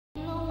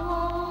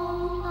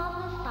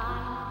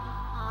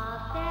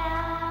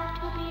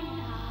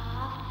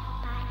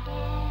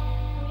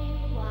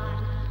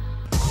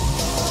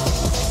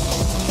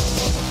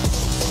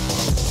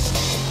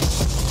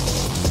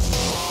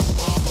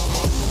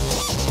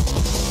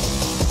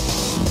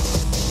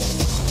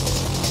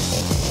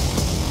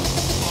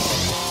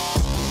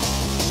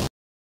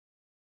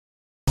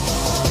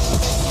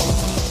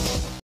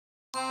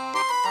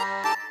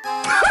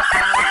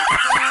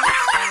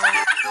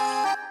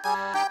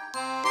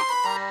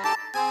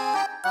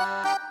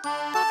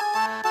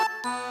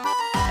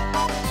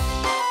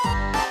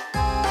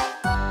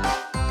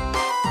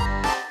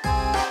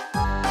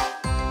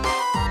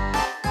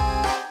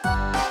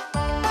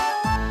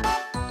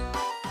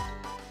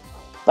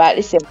Right,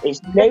 listen,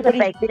 it's There's a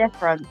nobody's big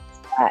difference.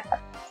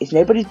 It's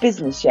nobody's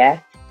business,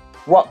 yeah?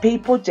 What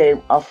people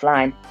do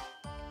offline.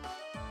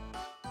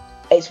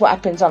 It's what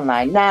happens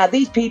online. Now,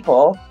 these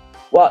people,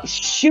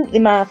 shoot their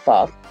mouth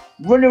off,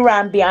 run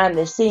around behind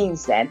the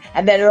scenes then,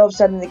 and then all of a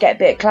sudden they get a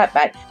bit of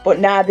clapback, but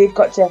now they've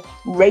got to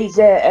raise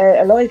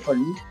a lawyer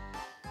fund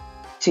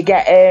to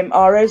get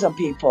ROs on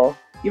people.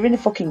 You're in the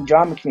fucking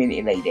drama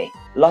community, lady.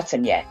 Lot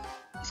of you.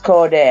 It's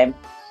called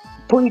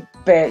put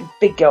your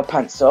big girl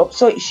pants up,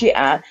 sort your shit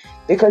out,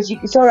 because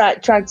it's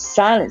alright trying to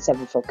silence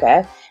every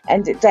fucker.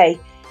 End of the day,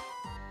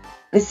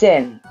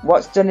 listen,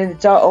 what's done in the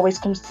dark always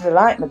comes to the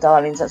light, my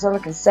darlings. That's all I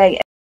can say.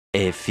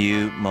 A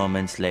few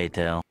moments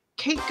later.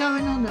 Keep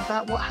going on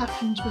about what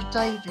happened with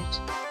David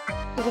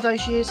all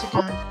those years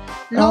ago.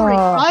 Laurie,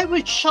 I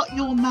would shut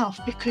your mouth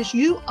because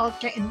you are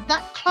getting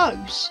that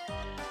close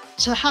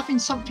to having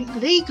something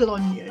legal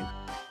on you,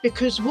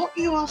 because what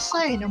you are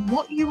saying and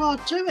what you are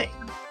doing,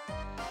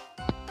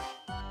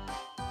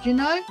 you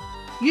know,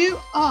 you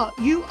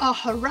are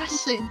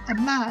harassing a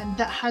man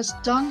that has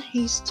done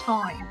his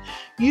time.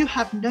 You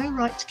have no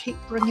right to keep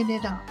bringing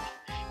it up.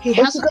 He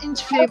hasn't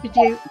interfered with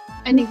you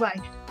anyway.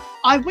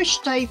 I wish,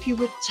 Dave, you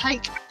would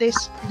take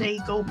this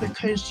legal,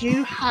 because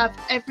you have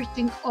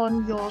everything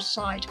on your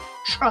side.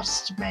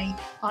 Trust me,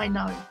 I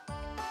know.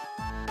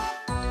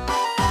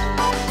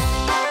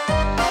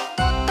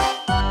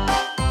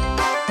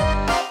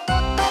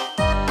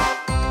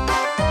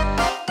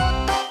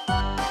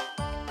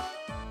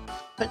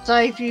 But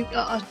Dave, you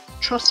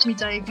trust me,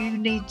 Dave, you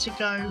need to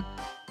go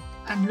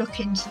and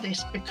look into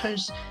this,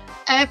 because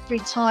every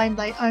time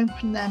they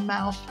open their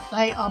mouth,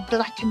 they are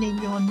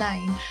blackening your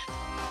name.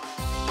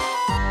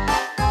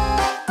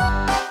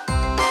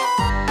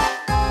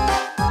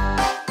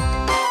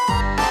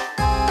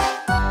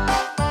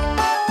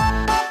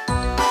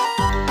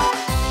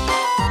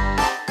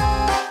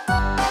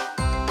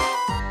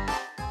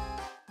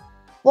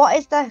 What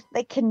is there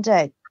they can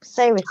do?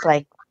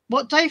 Seriously.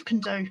 What Dave can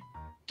do?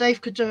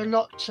 Dave could do a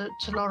lot to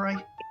Laurie.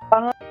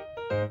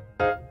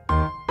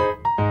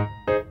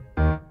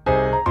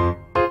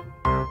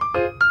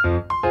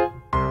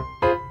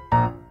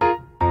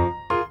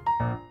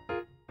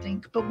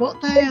 But what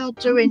they are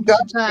doing to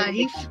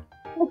Dave,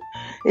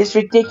 it's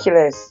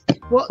ridiculous.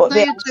 What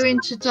they are doing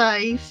to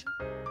Dave,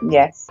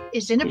 yes,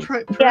 is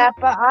inappropriate. Yeah,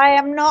 but I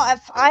am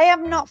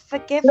not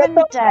forgiving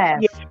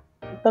Dave.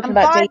 And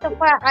by the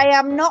way, I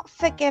am not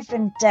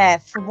forgiving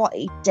Dave for what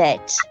he did.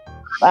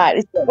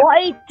 Right,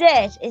 what he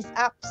did is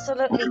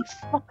absolutely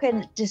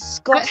fucking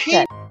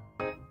disgusting.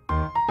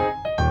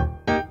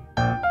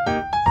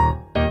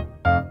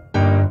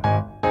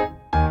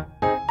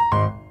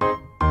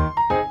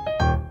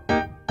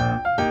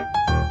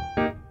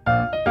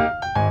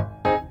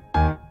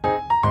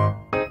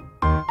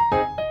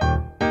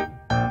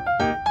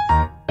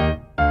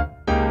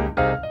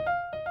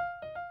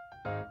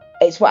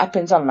 It's what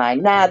happens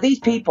online. Now, these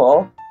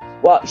people,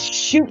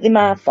 shoot their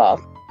mouth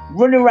off,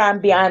 run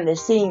around behind the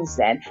scenes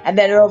then, and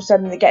then all of a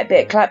sudden they get a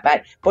bit of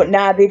clapback, but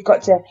now they've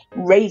got to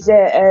raise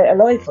a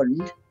lawyer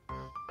fund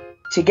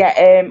to get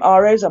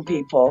ROs on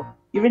people.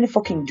 You're in the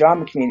fucking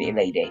drama community,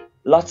 lady.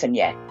 Lot of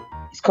you.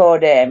 It's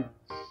called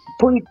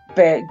put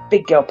your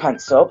big girl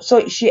pants up,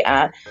 sort your shit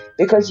out,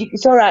 because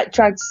it's alright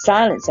trying to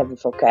silence every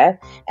fucker.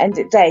 End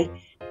of the day,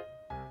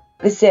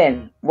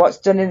 listen, what's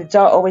done in the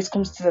dark always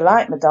comes to the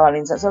light, my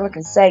darlings. That's all I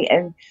can say.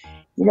 And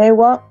you know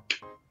what?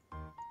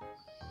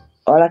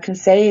 All I can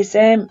say is,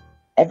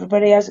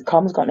 everybody has a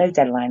comma's got no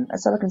deadline.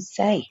 That's all I can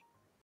say.